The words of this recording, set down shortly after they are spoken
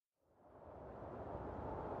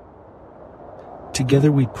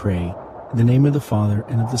together we pray, in the name of the Father,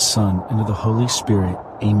 and of the Son, and of the Holy Spirit.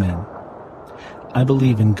 Amen. I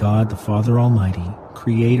believe in God, the Father Almighty,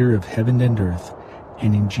 creator of heaven and earth,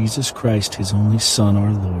 and in Jesus Christ, his only Son,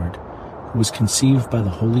 our Lord, who was conceived by the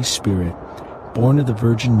Holy Spirit, born of the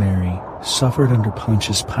Virgin Mary, suffered under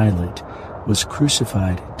Pontius Pilate, was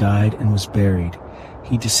crucified, died, and was buried.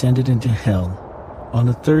 He descended into hell. On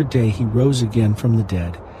the third day he rose again from the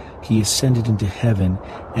dead. He ascended into heaven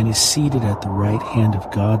and is seated at the right hand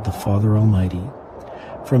of God the Father Almighty.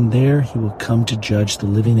 From there he will come to judge the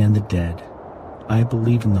living and the dead. I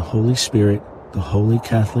believe in the Holy Spirit, the Holy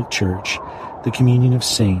Catholic Church, the communion of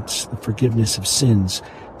saints, the forgiveness of sins,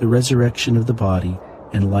 the resurrection of the body,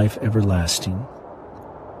 and life everlasting.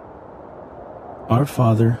 Our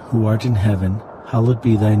Father, who art in heaven, hallowed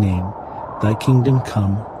be thy name. Thy kingdom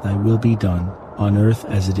come, thy will be done, on earth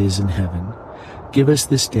as it is in heaven. Give us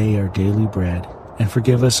this day our daily bread, and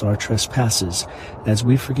forgive us our trespasses, as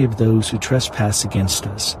we forgive those who trespass against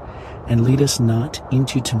us. And lead us not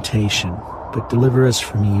into temptation, but deliver us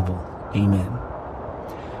from evil. Amen.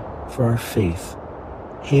 For our faith.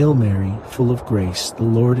 Hail Mary, full of grace, the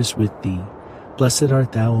Lord is with thee. Blessed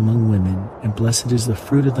art thou among women, and blessed is the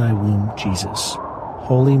fruit of thy womb, Jesus.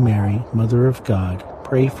 Holy Mary, Mother of God,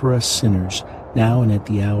 pray for us sinners, now and at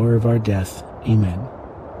the hour of our death. Amen.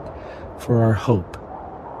 For our hope.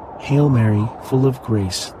 Hail Mary, full of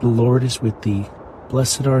grace, the Lord is with thee.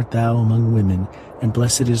 Blessed art thou among women, and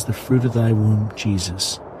blessed is the fruit of thy womb,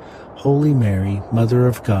 Jesus. Holy Mary, Mother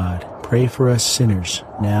of God, pray for us sinners,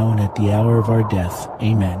 now and at the hour of our death.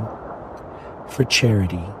 Amen. For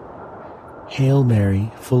charity. Hail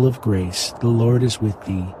Mary, full of grace, the Lord is with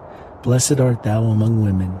thee. Blessed art thou among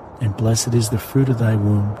women, and blessed is the fruit of thy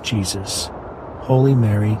womb, Jesus. Holy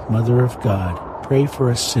Mary, Mother of God, pray for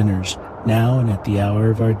us sinners, now and at the hour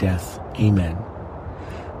of our death. Amen.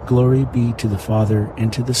 Glory be to the Father,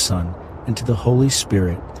 and to the Son, and to the Holy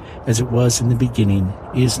Spirit, as it was in the beginning,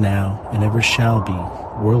 is now, and ever shall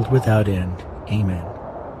be, world without end. Amen.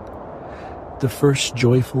 The first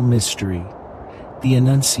joyful mystery, the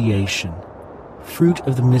Annunciation. Fruit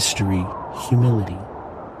of the mystery, humility.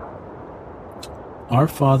 Our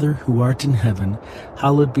Father, who art in heaven,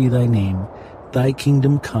 hallowed be thy name. Thy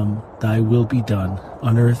kingdom come, thy will be done,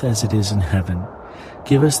 on earth as it is in heaven.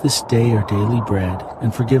 Give us this day our daily bread,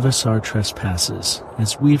 and forgive us our trespasses,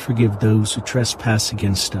 as we forgive those who trespass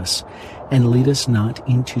against us. And lead us not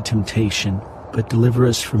into temptation, but deliver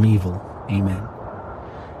us from evil. Amen.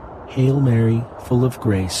 Hail Mary, full of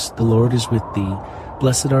grace, the Lord is with thee.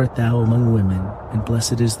 Blessed art thou among women, and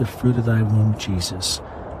blessed is the fruit of thy womb, Jesus.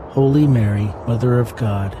 Holy Mary, Mother of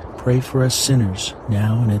God, pray for us sinners,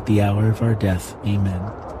 now and at the hour of our death. Amen.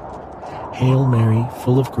 Hail Mary,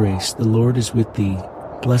 full of grace, the Lord is with thee.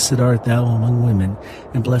 Blessed art thou among women,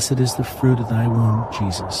 and blessed is the fruit of thy womb,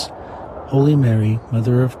 Jesus. Holy Mary,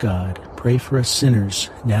 Mother of God, pray for us sinners,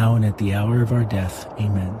 now and at the hour of our death.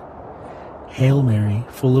 Amen. Hail Mary,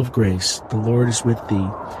 full of grace, the Lord is with thee.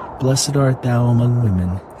 Blessed art thou among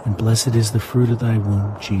women, and blessed is the fruit of thy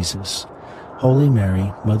womb, Jesus. Holy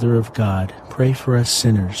Mary, Mother of God, pray for us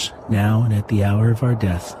sinners, now and at the hour of our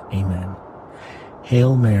death. Amen.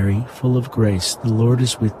 Hail Mary, full of grace, the Lord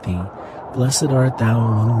is with thee. Blessed art thou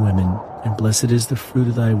among women, and blessed is the fruit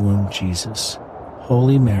of thy womb, Jesus.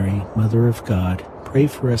 Holy Mary, Mother of God, pray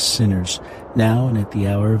for us sinners, now and at the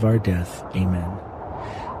hour of our death. Amen.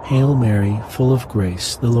 Hail Mary, full of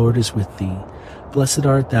grace, the Lord is with thee. Blessed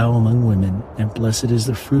art thou among women, and blessed is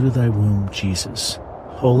the fruit of thy womb, Jesus.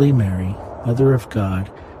 Holy Mary, Mother of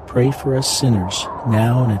God, pray for us sinners,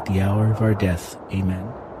 now and at the hour of our death. Amen.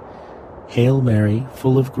 Hail Mary,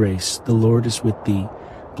 full of grace, the Lord is with thee.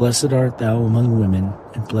 Blessed art thou among women,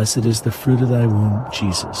 and blessed is the fruit of thy womb,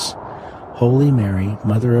 Jesus. Holy Mary,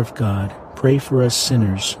 Mother of God, pray for us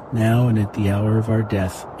sinners, now and at the hour of our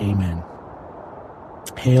death. Amen.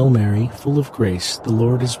 Hail Mary, full of grace, the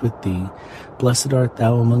Lord is with thee. Blessed art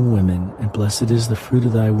thou among women, and blessed is the fruit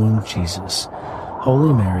of thy womb, Jesus.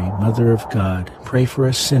 Holy Mary, Mother of God, pray for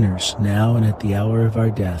us sinners, now and at the hour of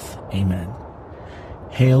our death. Amen.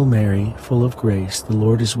 Hail Mary, full of grace, the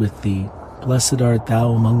Lord is with thee. Blessed art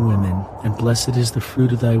thou among women, and blessed is the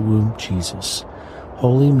fruit of thy womb, Jesus.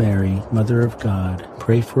 Holy Mary, Mother of God,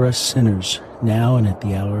 pray for us sinners, now and at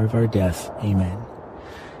the hour of our death. Amen.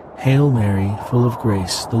 Hail Mary, full of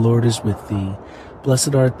grace, the Lord is with thee.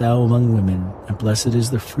 Blessed art thou among women, and blessed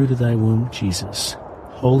is the fruit of thy womb, Jesus.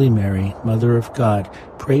 Holy Mary, Mother of God,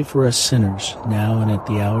 pray for us sinners, now and at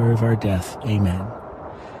the hour of our death. Amen.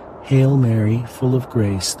 Hail Mary, full of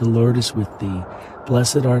grace, the Lord is with thee.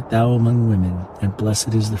 Blessed art thou among women, and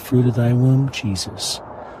blessed is the fruit of thy womb, Jesus.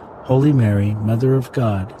 Holy Mary, Mother of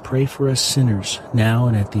God, pray for us sinners, now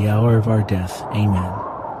and at the hour of our death. Amen.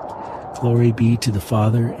 Glory be to the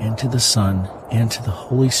Father, and to the Son, and to the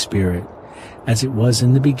Holy Spirit, as it was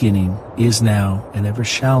in the beginning, is now, and ever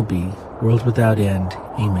shall be, world without end.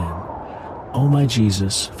 Amen. O my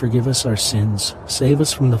Jesus, forgive us our sins, save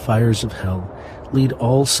us from the fires of hell, lead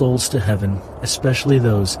all souls to heaven, especially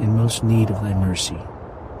those in most need of thy mercy.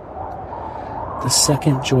 The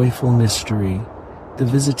second joyful mystery, the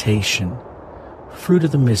Visitation. Fruit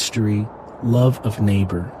of the mystery, love of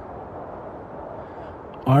neighbor.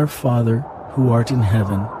 Our Father, who art in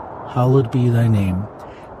heaven, hallowed be thy name.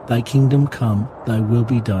 Thy kingdom come, thy will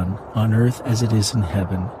be done, on earth as it is in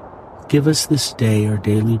heaven. Give us this day our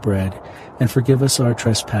daily bread, and forgive us our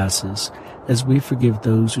trespasses, as we forgive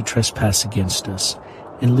those who trespass against us.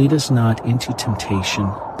 And lead us not into temptation,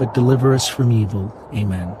 but deliver us from evil.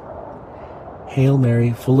 Amen. Hail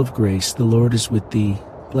Mary, full of grace, the Lord is with thee.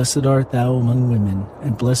 Blessed art thou among women,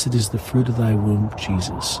 and blessed is the fruit of thy womb,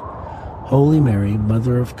 Jesus. Holy Mary,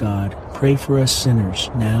 Mother of God, pray for us sinners,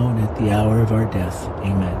 now and at the hour of our death.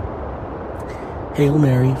 Amen. Hail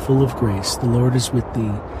Mary, full of grace, the Lord is with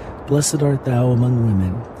thee. Blessed art thou among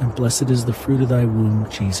women, and blessed is the fruit of thy womb,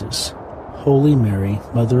 Jesus. Holy Mary,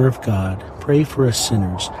 Mother of God, pray for us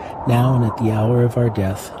sinners, now and at the hour of our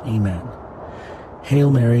death. Amen.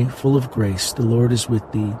 Hail Mary, full of grace, the Lord is with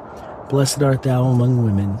thee. Blessed art thou among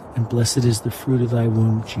women, and blessed is the fruit of thy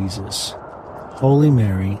womb, Jesus. Holy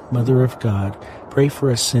Mary, Mother of God, pray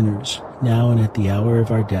for us sinners, now and at the hour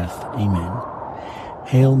of our death. Amen.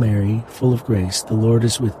 Hail Mary, full of grace, the Lord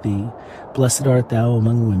is with thee. Blessed art thou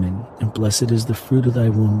among women, and blessed is the fruit of thy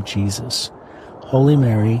womb, Jesus. Holy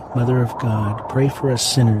Mary, Mother of God, pray for us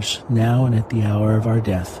sinners, now and at the hour of our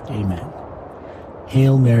death. Amen.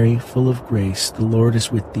 Hail Mary, full of grace, the Lord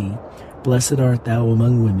is with thee. Blessed art thou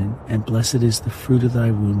among women, and blessed is the fruit of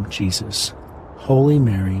thy womb, Jesus. Holy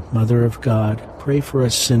Mary, Mother of God, pray for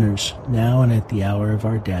us sinners, now and at the hour of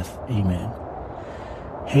our death. Amen.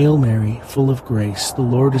 Hail Mary, full of grace, the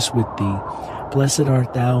Lord is with thee. Blessed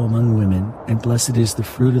art thou among women, and blessed is the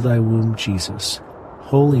fruit of thy womb, Jesus.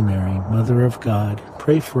 Holy Mary, Mother of God,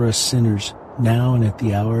 pray for us sinners, now and at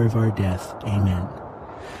the hour of our death. Amen.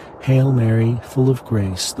 Hail Mary, full of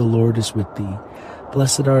grace, the Lord is with thee.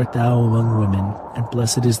 Blessed art thou among women, and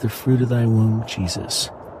blessed is the fruit of thy womb,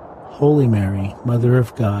 Jesus. Holy Mary, Mother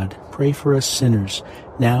of God, pray for us sinners,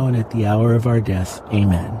 now and at the hour of our death.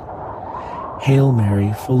 Amen. Hail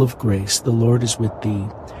Mary, full of grace, the Lord is with thee.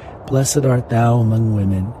 Blessed art thou among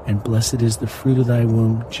women, and blessed is the fruit of thy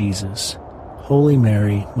womb, Jesus. Holy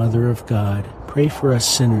Mary, Mother of God, pray for us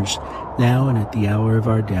sinners, now and at the hour of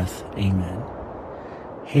our death. Amen.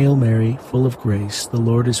 Hail Mary, full of grace, the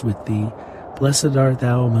Lord is with thee. Blessed art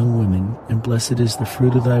thou among women, and blessed is the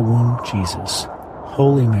fruit of thy womb, Jesus.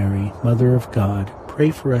 Holy Mary, Mother of God, pray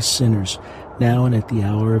for us sinners, now and at the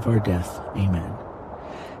hour of our death. Amen.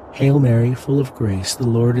 Hail Mary, full of grace, the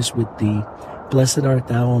Lord is with thee. Blessed art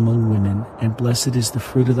thou among women, and blessed is the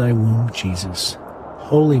fruit of thy womb, Jesus.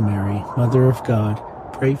 Holy Mary, Mother of God,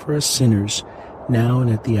 pray for us sinners, now and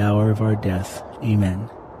at the hour of our death. Amen.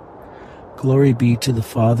 Glory be to the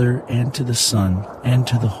Father, and to the Son, and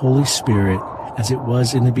to the Holy Spirit, as it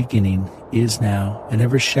was in the beginning, is now, and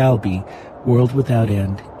ever shall be, world without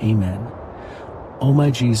end. Amen. O my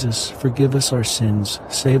Jesus, forgive us our sins,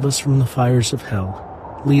 save us from the fires of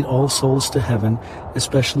hell, lead all souls to heaven,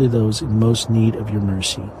 especially those in most need of your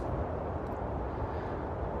mercy.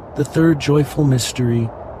 The third joyful mystery,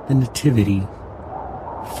 the Nativity.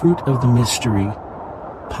 Fruit of the mystery,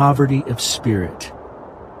 poverty of spirit.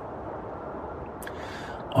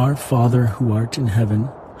 Our Father, who art in heaven,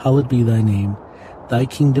 hallowed be thy name. Thy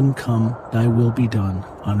kingdom come, thy will be done,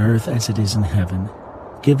 on earth as it is in heaven.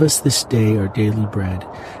 Give us this day our daily bread,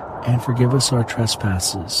 and forgive us our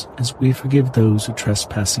trespasses, as we forgive those who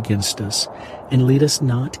trespass against us. And lead us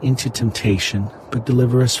not into temptation, but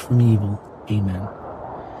deliver us from evil. Amen.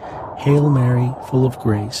 Hail Mary, full of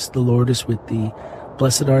grace, the Lord is with thee.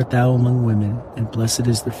 Blessed art thou among women, and blessed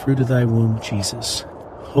is the fruit of thy womb, Jesus.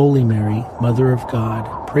 Holy Mary, Mother of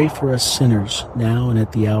God, pray for us sinners, now and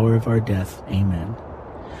at the hour of our death. Amen.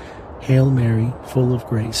 Hail Mary, full of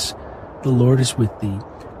grace, the Lord is with thee.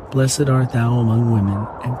 Blessed art thou among women,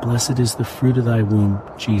 and blessed is the fruit of thy womb,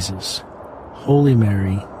 Jesus. Holy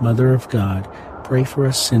Mary, Mother of God, pray for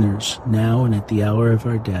us sinners, now and at the hour of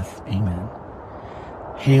our death. Amen.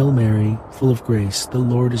 Hail Mary, full of grace, the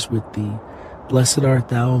Lord is with thee. Blessed art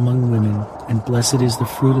thou among women, and blessed is the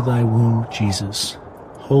fruit of thy womb, Jesus.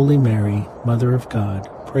 Holy Mary, Mother of God,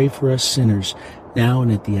 pray for us sinners, now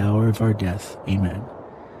and at the hour of our death. Amen.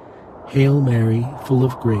 Hail Mary, full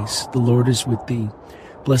of grace, the Lord is with thee.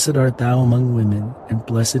 Blessed art thou among women, and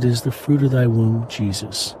blessed is the fruit of thy womb,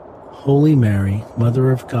 Jesus. Holy Mary,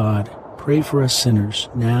 Mother of God, pray for us sinners,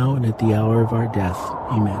 now and at the hour of our death.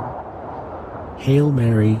 Amen. Hail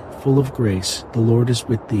Mary, full of grace, the Lord is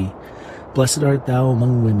with thee. Blessed art thou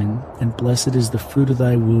among women, and blessed is the fruit of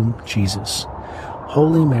thy womb, Jesus.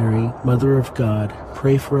 Holy Mary, Mother of God,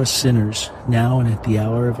 pray for us sinners, now and at the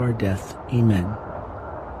hour of our death. Amen.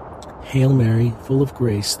 Hail Mary, full of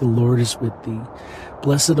grace, the Lord is with thee.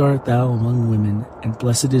 Blessed art thou among women, and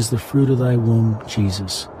blessed is the fruit of thy womb,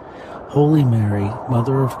 Jesus. Holy Mary,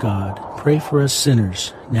 Mother of God, pray for us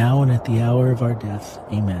sinners, now and at the hour of our death.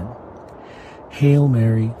 Amen. Hail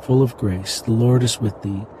Mary, full of grace, the Lord is with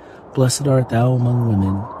thee. Blessed art thou among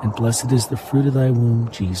women, and blessed is the fruit of thy womb,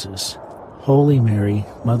 Jesus. Holy Mary,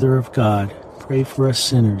 Mother of God, pray for us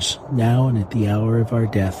sinners, now and at the hour of our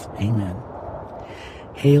death. Amen.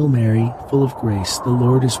 Hail Mary, full of grace, the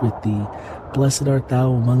Lord is with thee. Blessed art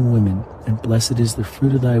thou among women, and blessed is the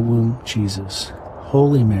fruit of thy womb, Jesus.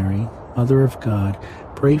 Holy Mary, Mother of God,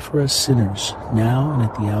 pray for us sinners, now and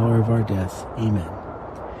at the hour of our death. Amen.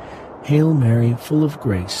 Hail Mary, full of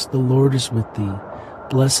grace, the Lord is with thee.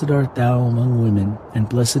 Blessed art thou among women, and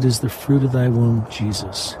blessed is the fruit of thy womb,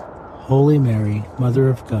 Jesus. Holy Mary, Mother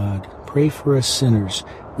of God, pray for us sinners,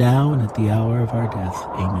 now and at the hour of our death.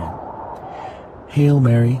 Amen. Hail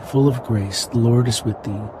Mary, full of grace, the Lord is with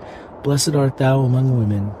thee. Blessed art thou among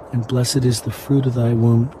women, and blessed is the fruit of thy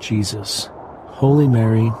womb, Jesus. Holy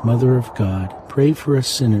Mary, Mother of God, pray for us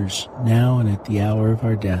sinners, now and at the hour of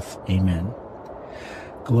our death. Amen.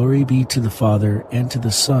 Glory be to the Father, and to the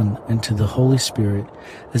Son, and to the Holy Spirit,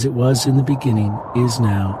 as it was in the beginning, is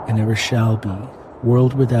now, and ever shall be,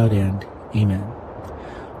 world without end. Amen.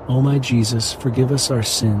 O my Jesus, forgive us our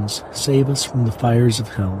sins, save us from the fires of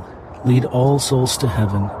hell. Lead all souls to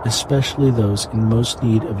heaven, especially those in most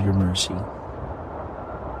need of your mercy.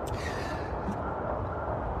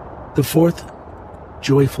 The fourth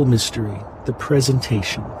joyful mystery, the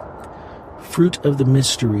Presentation. Fruit of the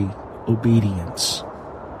mystery, obedience.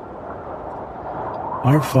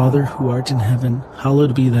 Our Father, who art in heaven,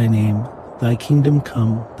 hallowed be thy name. Thy kingdom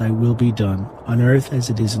come, thy will be done, on earth as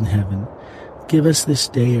it is in heaven. Give us this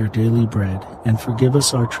day our daily bread, and forgive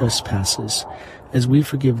us our trespasses, as we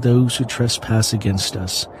forgive those who trespass against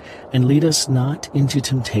us. And lead us not into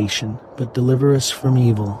temptation, but deliver us from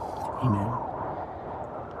evil. Amen.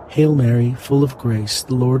 Hail Mary, full of grace,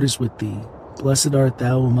 the Lord is with thee. Blessed art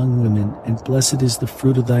thou among women, and blessed is the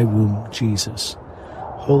fruit of thy womb, Jesus.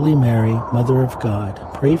 Holy Mary, Mother of God,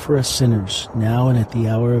 pray for us sinners, now and at the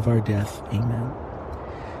hour of our death. Amen.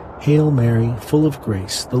 Hail Mary, full of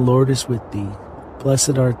grace, the Lord is with thee.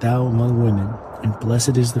 Blessed art thou among women, and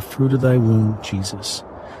blessed is the fruit of thy womb, Jesus.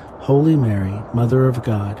 Holy Mary, Mother of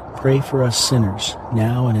God, pray for us sinners,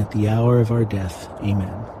 now and at the hour of our death.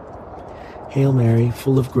 Amen. Hail Mary,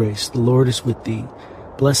 full of grace, the Lord is with thee.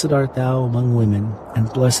 Blessed art thou among women,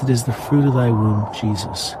 and blessed is the fruit of thy womb,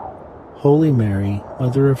 Jesus. Holy Mary,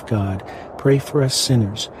 Mother of God, pray for us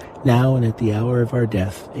sinners, now and at the hour of our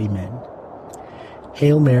death. Amen.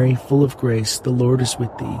 Hail Mary, full of grace, the Lord is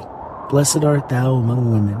with thee. Blessed art thou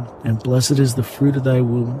among women, and blessed is the fruit of thy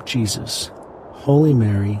womb, Jesus. Holy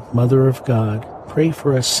Mary, Mother of God, pray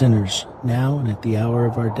for us sinners, now and at the hour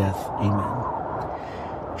of our death. Amen.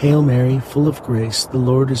 Hail Mary, full of grace, the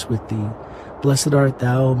Lord is with thee. Blessed art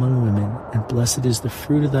thou among women, and blessed is the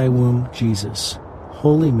fruit of thy womb, Jesus.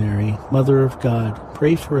 Holy Mary, Mother of God,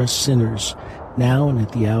 pray for us sinners, now and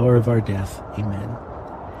at the hour of our death. Amen.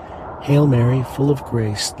 Hail Mary, full of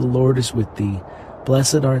grace, the Lord is with thee.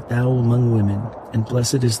 Blessed art thou among women, and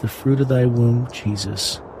blessed is the fruit of thy womb,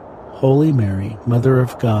 Jesus. Holy Mary, Mother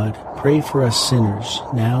of God, pray for us sinners,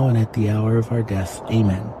 now and at the hour of our death.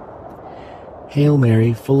 Amen. Hail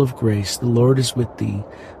Mary, full of grace, the Lord is with thee.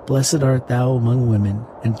 Blessed art thou among women,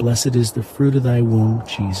 and blessed is the fruit of thy womb,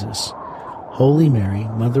 Jesus. Holy Mary,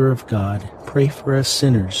 Mother of God, pray for us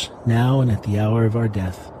sinners, now and at the hour of our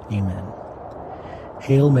death. Amen.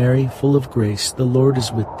 Hail Mary, full of grace, the Lord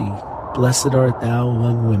is with thee. Blessed art thou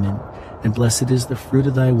among women, and blessed is the fruit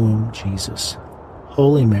of thy womb, Jesus.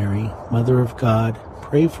 Holy Mary, Mother of God,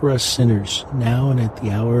 pray for us sinners, now and at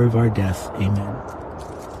the hour of our death. Amen.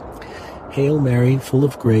 Hail Mary, full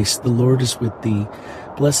of grace, the Lord is with thee.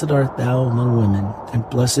 Blessed art thou among women, and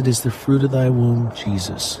blessed is the fruit of thy womb,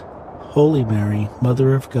 Jesus. Holy Mary,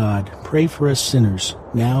 Mother of God, pray for us sinners,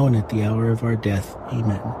 now and at the hour of our death.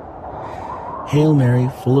 Amen. Hail Mary,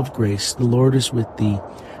 full of grace, the Lord is with thee.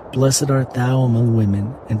 Blessed art thou among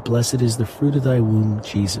women, and blessed is the fruit of thy womb,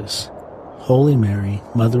 Jesus. Holy Mary,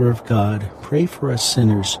 Mother of God, pray for us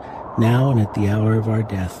sinners, now and at the hour of our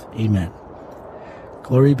death. Amen.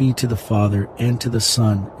 Glory be to the Father, and to the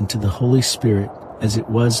Son, and to the Holy Spirit, as it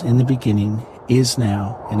was in the beginning, is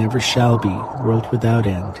now, and ever shall be, world without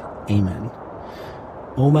end. Amen.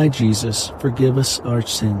 O my Jesus, forgive us our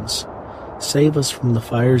sins. Save us from the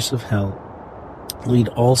fires of hell. Lead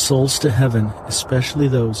all souls to heaven, especially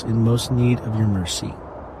those in most need of your mercy.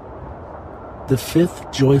 The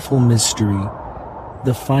fifth joyful mystery,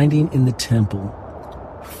 the finding in the temple.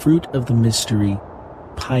 Fruit of the mystery,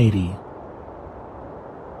 piety.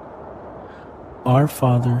 Our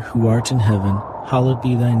Father, who art in heaven, hallowed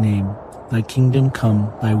be thy name. Thy kingdom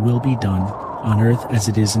come, thy will be done, on earth as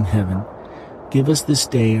it is in heaven. Give us this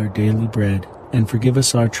day our daily bread, and forgive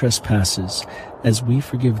us our trespasses, as we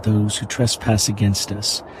forgive those who trespass against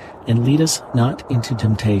us. And lead us not into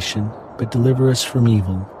temptation, but deliver us from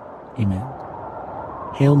evil. Amen.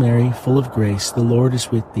 Hail Mary, full of grace, the Lord is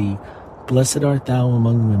with thee. Blessed art thou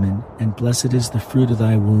among women, and blessed is the fruit of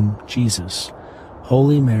thy womb, Jesus.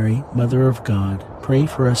 Holy Mary, Mother of God, pray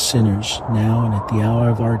for us sinners, now and at the hour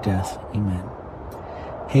of our death. Amen.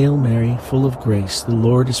 Hail Mary, full of grace, the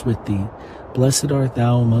Lord is with thee. Blessed art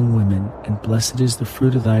thou among women, and blessed is the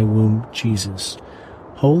fruit of thy womb, Jesus.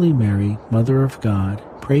 Holy Mary, Mother of God,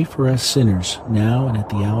 pray for us sinners, now and at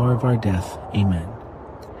the hour of our death. Amen.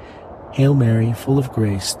 Hail Mary, full of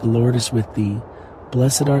grace, the Lord is with thee.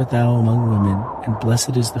 Blessed art thou among women, and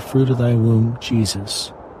blessed is the fruit of thy womb,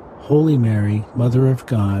 Jesus. Holy Mary, Mother of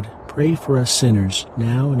God, pray for us sinners,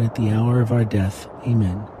 now and at the hour of our death.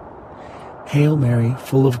 Amen. Hail Mary,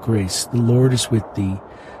 full of grace, the Lord is with thee.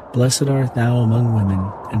 Blessed art thou among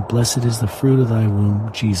women, and blessed is the fruit of thy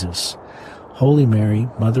womb, Jesus. Holy Mary,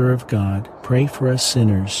 Mother of God, pray for us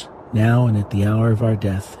sinners, now and at the hour of our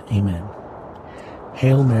death. Amen.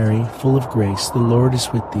 Hail Mary, full of grace, the Lord is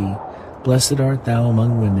with thee. Blessed art thou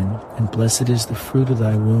among women, and blessed is the fruit of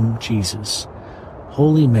thy womb, Jesus.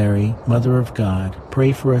 Holy Mary, Mother of God,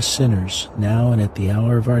 pray for us sinners, now and at the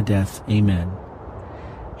hour of our death. Amen.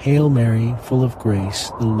 Hail Mary, full of grace,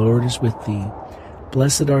 the Lord is with thee.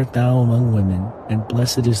 Blessed art thou among women, and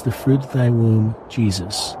blessed is the fruit of thy womb,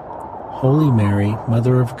 Jesus. Holy Mary,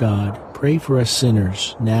 Mother of God, pray for us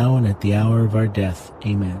sinners, now and at the hour of our death.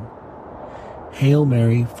 Amen. Hail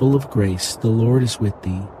Mary, full of grace, the Lord is with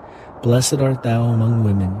thee. Blessed art thou among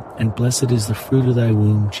women, and blessed is the fruit of thy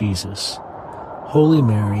womb, Jesus. Holy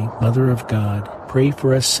Mary, Mother of God, pray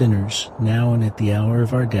for us sinners, now and at the hour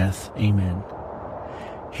of our death. Amen.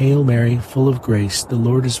 Hail Mary, full of grace, the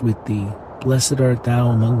Lord is with thee. Blessed art thou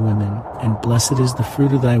among women, and blessed is the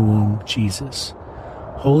fruit of thy womb, Jesus.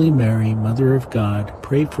 Holy Mary, Mother of God,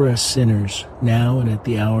 pray for us sinners, now and at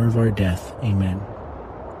the hour of our death. Amen.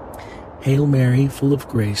 Hail Mary, full of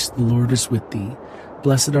grace, the Lord is with thee.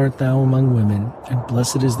 Blessed art thou among women, and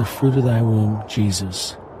blessed is the fruit of thy womb,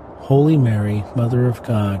 Jesus. Holy Mary, Mother of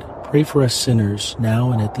God, pray for us sinners,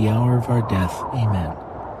 now and at the hour of our death. Amen.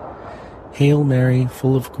 Hail Mary,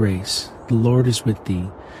 full of grace, the Lord is with thee.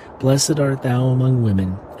 Blessed art thou among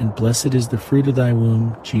women, and blessed is the fruit of thy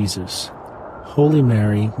womb, Jesus. Holy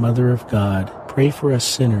Mary, Mother of God, pray for us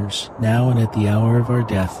sinners, now and at the hour of our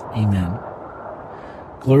death. Amen.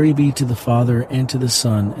 Glory be to the Father, and to the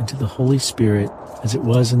Son, and to the Holy Spirit, as it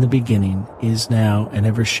was in the beginning, is now, and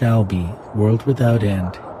ever shall be, world without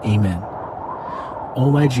end. Amen.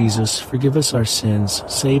 O my Jesus, forgive us our sins,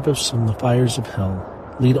 save us from the fires of hell.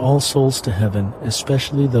 Lead all souls to heaven,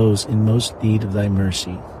 especially those in most need of thy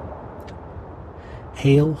mercy.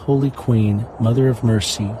 Hail, Holy Queen, Mother of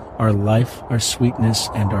Mercy, our life, our sweetness,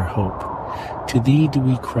 and our hope. To thee do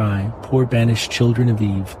we cry, poor banished children of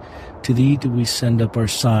Eve. To thee do we send up our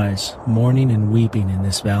sighs, mourning and weeping in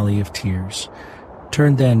this valley of tears.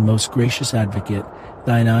 Turn then, most gracious Advocate,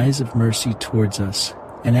 thine eyes of mercy towards us,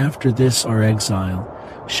 and after this our exile,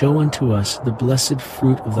 show unto us the blessed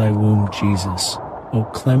fruit of thy womb, Jesus. O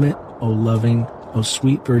clement, O loving, O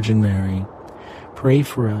sweet Virgin Mary, pray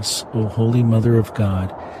for us, O Holy Mother of God,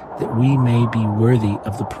 that we may be worthy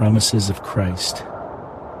of the promises of Christ.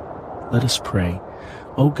 Let us pray.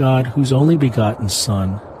 O God, whose only begotten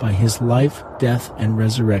Son, by his life, death, and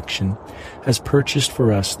resurrection, has purchased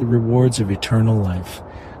for us the rewards of eternal life,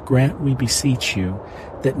 grant, we beseech you,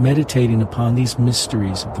 that meditating upon these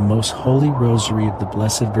mysteries of the most holy Rosary of the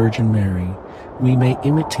Blessed Virgin Mary, we may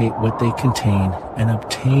imitate what they contain and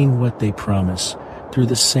obtain what they promise, through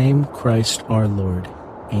the same Christ our Lord.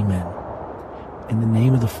 Amen. In the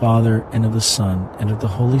name of the Father, and of the Son, and of the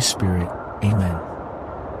Holy Spirit. Amen.